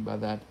do I mean by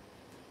that?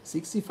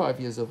 65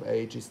 years of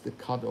age is the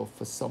cutoff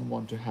for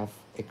someone to have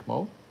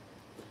ECMO,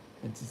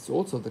 and it's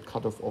also the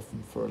cutoff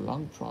often for a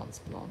lung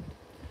transplant.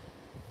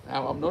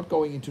 Now, I'm not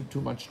going into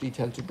too much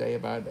detail today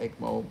about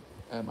ECMO.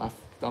 I've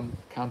done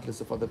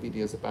countless of other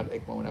videos about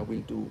ECMO, and I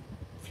will do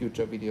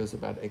future videos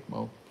about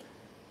ECMO.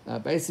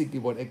 Basically,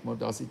 what ECMO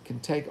does, it can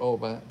take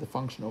over the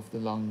function of the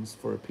lungs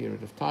for a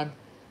period of time,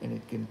 and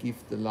it can give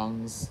the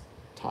lungs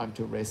time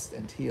to rest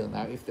and heal.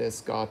 Now, if there's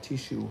scar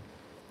tissue,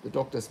 the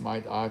doctors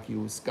might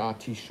argue scar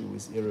tissue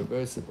is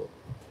irreversible.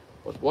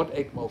 But what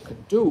ECMO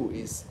can do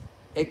is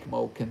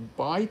ECMO can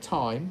buy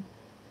time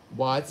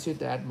whilst your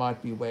dad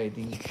might be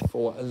waiting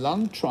for a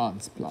lung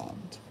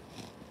transplant.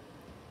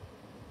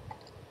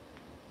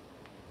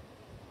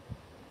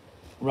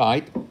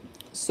 Right?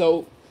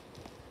 So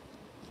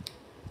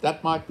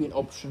that might be an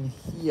option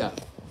here.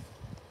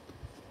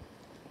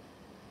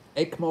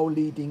 ECMO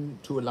leading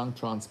to a lung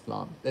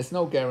transplant. There's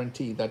no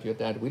guarantee that your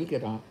dad will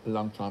get a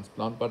lung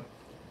transplant, but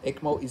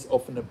ECMO is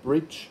often a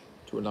bridge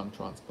to a lung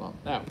transplant.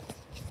 Now,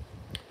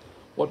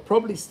 what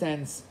probably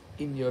stands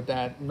in your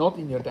dad, not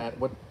in your dad,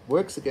 what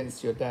works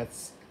against your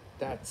dad's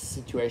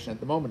situation at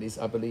the moment is,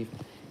 I believe,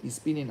 he's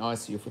been in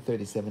ICU for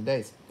 37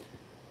 days.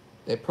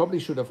 They probably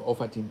should have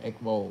offered him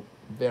ECMO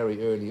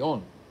very early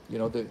on. You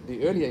know,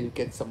 the earlier you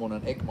get someone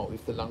on ECMO,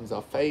 if the lungs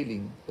are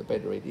failing, the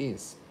better it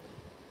is.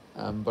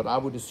 But I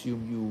would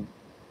assume you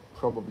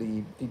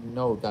probably didn't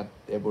know that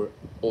there were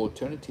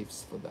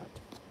alternatives for that.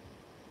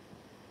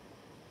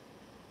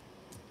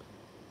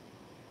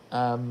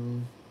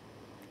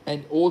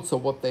 And also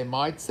what they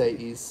might say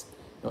is,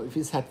 you know, if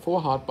he's had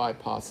 4 heart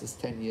bypasses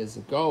 10 years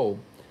ago,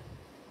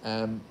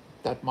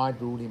 that might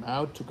rule him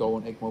out to go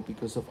on ECMO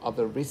because of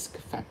other risk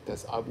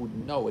factors. I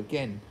wouldn't know.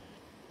 Again,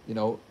 you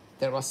know,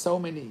 there are so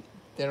many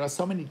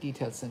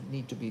details that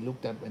need to be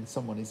looked at when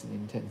someone is in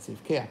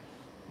intensive care.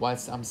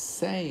 Whilst I'm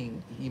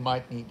saying he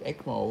might need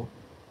ECMO,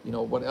 you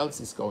know, what else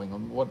is going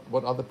on?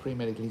 What other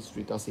pre-medical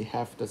history does he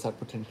have? Does that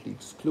potentially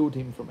exclude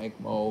him from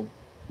ECMO?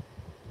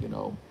 You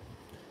know,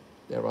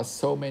 there are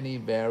so many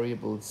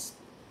variables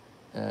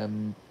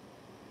in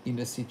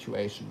a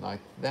situation like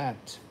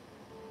that.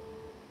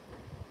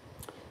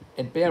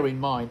 And bear in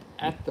mind,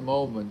 at the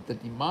moment, the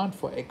demand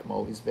for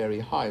ECMO is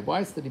very high.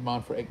 Why is the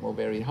demand for ECMO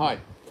very high?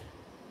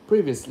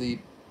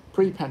 Previously,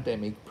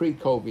 pre-pandemic,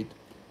 pre-COVID,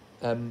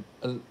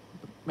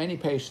 many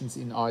patients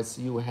in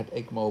ICU had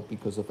ECMO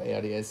because of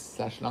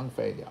ARDS/lung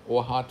failure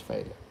or heart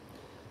failure.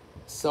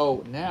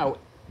 So now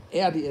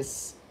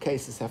ARDS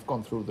cases have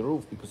gone through the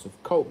roof because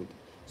of COVID.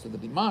 So the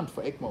demand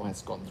for ECMO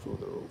has gone through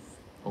the roof.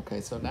 Okay,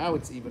 so now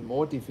it's even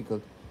more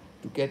difficult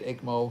to get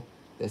ECMO.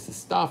 There's a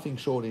staffing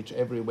shortage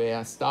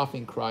everywhere,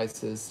 staffing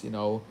crisis, you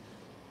know.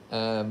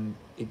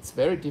 It's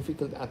very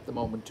difficult at the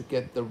moment to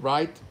get the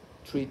right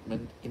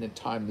treatment in a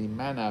timely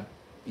manner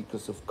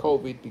because of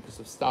COVID, because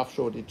of staff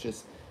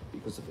shortages,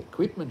 because of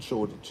equipment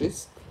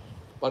shortages.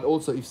 But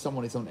also if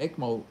someone is on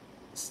ECMO,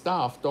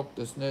 staff,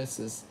 doctors,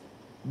 nurses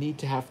need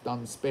to have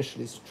done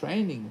specialist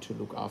training to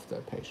look after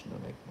a patient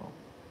on ECMO,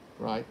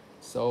 right?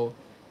 So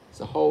it's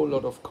a whole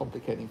lot of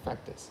complicating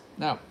factors.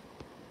 Now,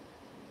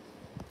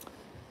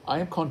 I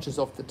am conscious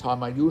of the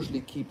time. I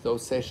usually keep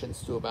those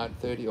sessions to about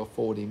 30 or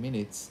 40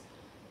 minutes.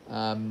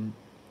 And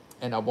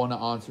I want to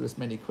answer as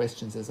many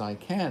questions as I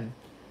can,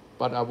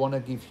 but I want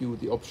to give you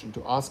the option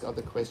to ask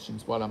other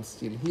questions while I'm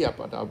still here.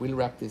 But I will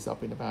wrap this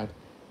up in about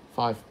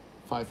five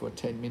or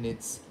 10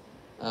 minutes.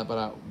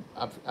 But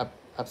I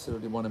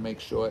absolutely want to make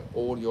sure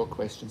all your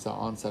questions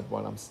are answered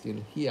while I'm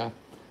still here.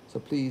 So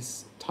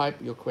please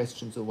type your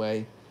questions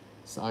away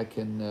so I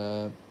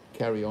can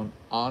carry on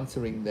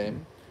answering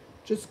them.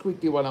 Just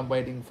quickly, while I'm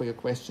waiting for your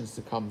questions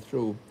to come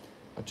through,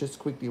 I just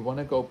quickly want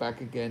to go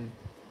back again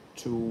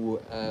to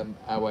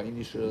our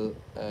initial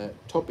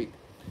topic,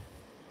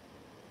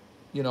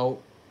 you know,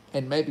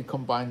 and maybe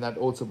combine that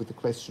also with the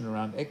question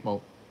around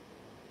ECMO.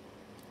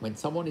 When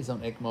someone is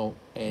on ECMO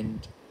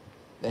and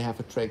they have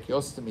a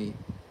tracheostomy,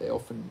 they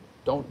often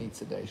don't need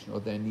sedation, or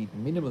they need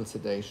minimal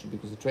sedation,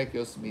 because a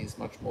tracheostomy is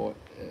much more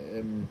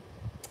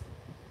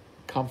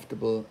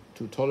comfortable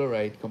to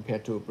tolerate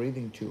compared to a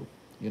breathing tube,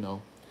 you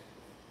know.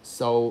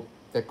 So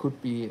there could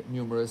be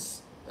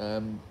numerous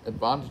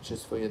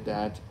advantages for your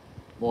dad,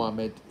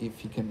 Mohammed, if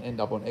he can end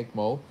up on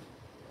ECMO.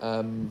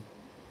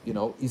 You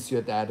know, is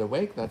your dad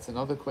awake? That's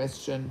another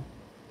question.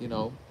 You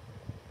know,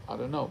 I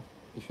don't know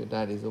if your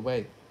dad is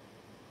awake.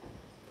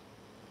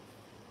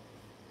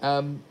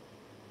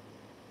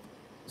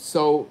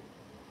 So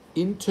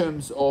in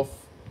terms of,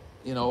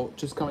 you know,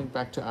 just coming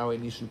back to our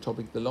initial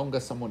topic, the longer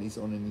someone is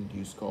on an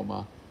induced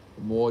coma,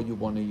 the more you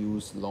want to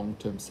use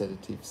long-term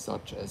sedatives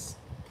such as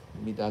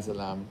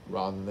midazolam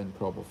rather than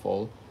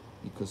propofol,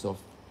 because of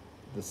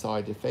the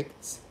side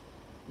effects,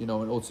 you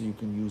know. And also you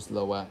can use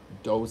lower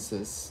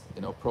doses,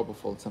 you know.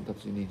 Propofol,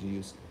 sometimes you need to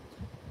use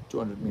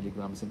 200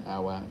 milligrams an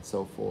hour and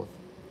so forth.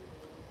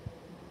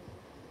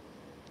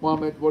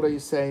 Mohammed, what are you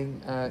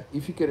saying?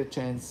 If you get a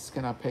chance,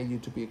 can I pay you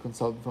to be a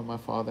consultant for my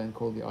father and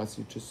call the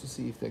ICU just to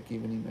see if they're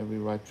giving him every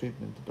right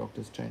treatment? The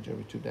doctors change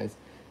every 2 days.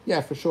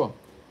 Yeah, for sure.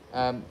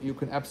 You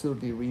can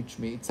absolutely reach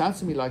me. It sounds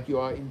to me like you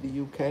are in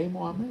the UK,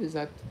 Mohammed. Is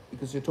that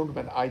because you're talking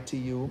about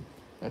ITU?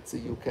 That's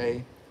a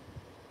UK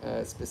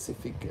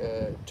specific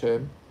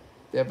term.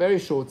 They're very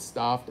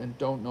short-staffed and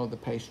don't know the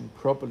patient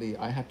properly.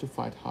 I had to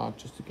fight hard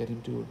just to get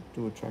him to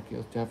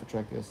have a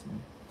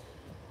tracheostomy.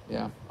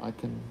 Yeah, I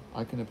can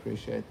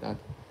appreciate that.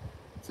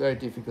 It's very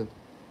difficult.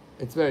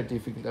 It's very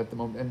difficult at the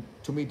moment. And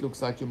to me, it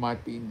looks like you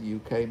might be in the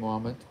UK,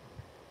 Mohammed.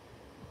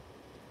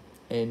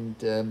 And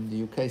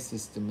the UK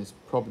system is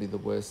probably the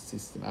worst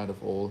system out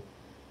of all.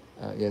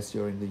 Yes,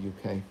 you're in the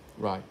UK.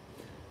 Right.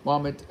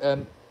 Mohammed,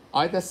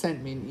 either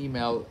send me an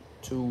email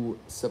to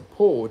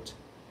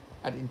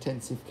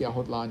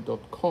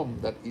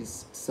support@intensivecarehotline.com. That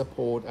is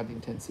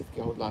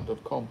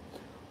support@intensivecarehotline.com.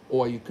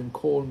 Or you can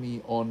call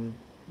me on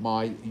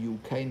my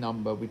UK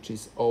number, which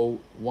is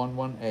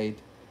 0118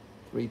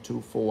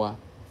 324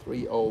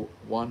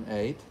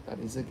 3018. That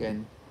is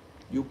again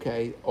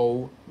UK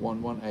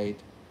 0118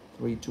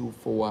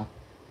 324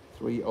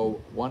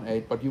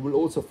 3018. But you will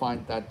also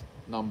find that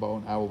number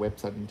on our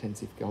website,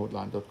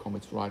 intensivecarehotline.com.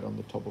 It's right on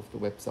the top of the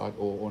website,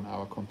 or on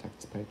our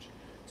contacts page,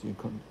 so you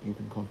can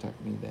contact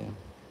me there.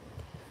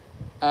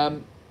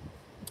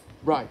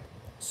 Right.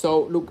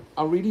 So look,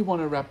 I really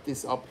want to wrap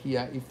this up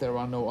here. If there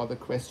are no other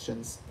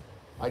questions,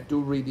 I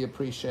do really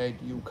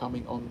appreciate you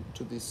coming on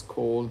to this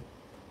call,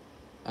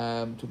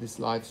 to this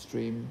live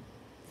stream.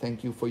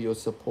 Thank you for your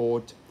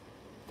support.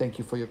 Thank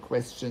you for your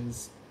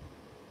questions.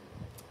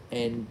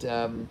 And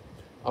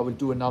I will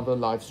do another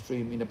live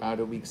stream in about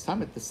a week's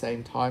time at the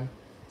same time,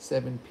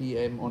 7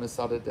 p.m. on a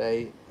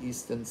Saturday,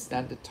 Eastern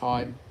Standard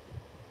Time,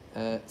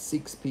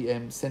 6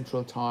 p.m.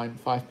 Central Time,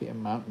 5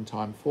 p.m. Mountain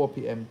Time, 4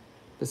 p.m.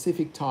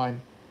 Pacific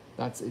Time.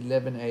 That's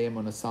 11 a.m.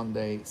 on a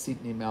Sunday,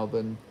 Sydney,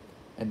 Melbourne.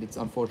 And it's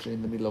unfortunately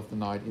in the middle of the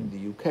night in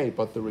the UK,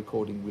 but the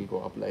recording will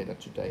go up later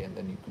today, and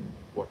then you can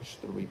watch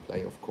the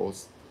replay, of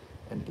course,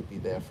 and it'll be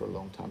there for a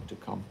long time to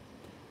come.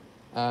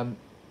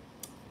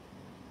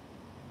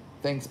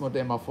 Thanks,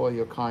 Modema, for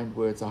your kind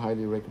words. I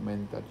highly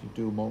recommend that you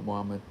do,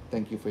 Mohammed.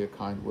 Thank you for your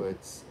kind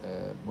words,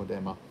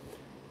 Modema.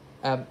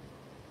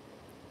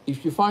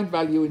 If you find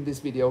value in this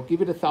video,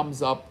 give it a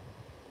thumbs up,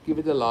 give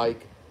it a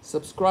like,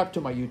 subscribe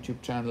to my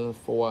YouTube channel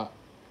for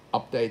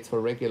updates, for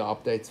regular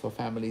updates for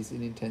families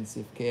in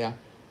intensive care.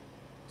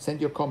 Send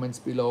your comments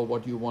below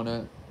what you want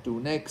to do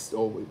next,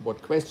 or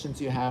what questions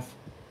you have,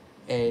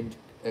 and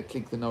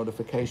click the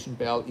notification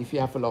bell. If you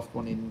have a loved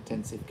one in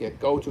intensive care,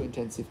 go to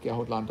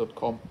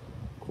intensivecarehotline.com,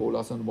 call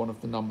us on one of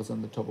the numbers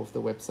on the top of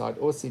the website,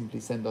 or simply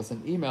send us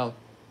an email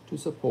to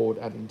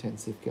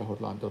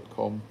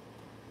support@intensivecarehotline.com.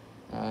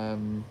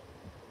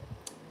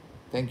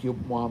 Thank you,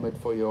 Mohammed,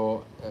 for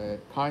your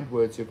kind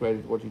words. You're great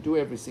at what you do.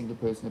 Every single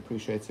person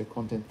appreciates your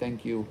content.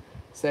 Thank you.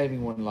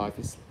 Saving one life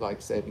is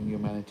like saving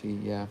humanity.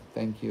 Yeah,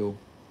 thank you.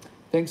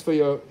 Thanks for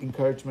your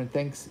encouragement.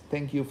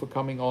 Thank you for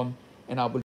coming on, and I will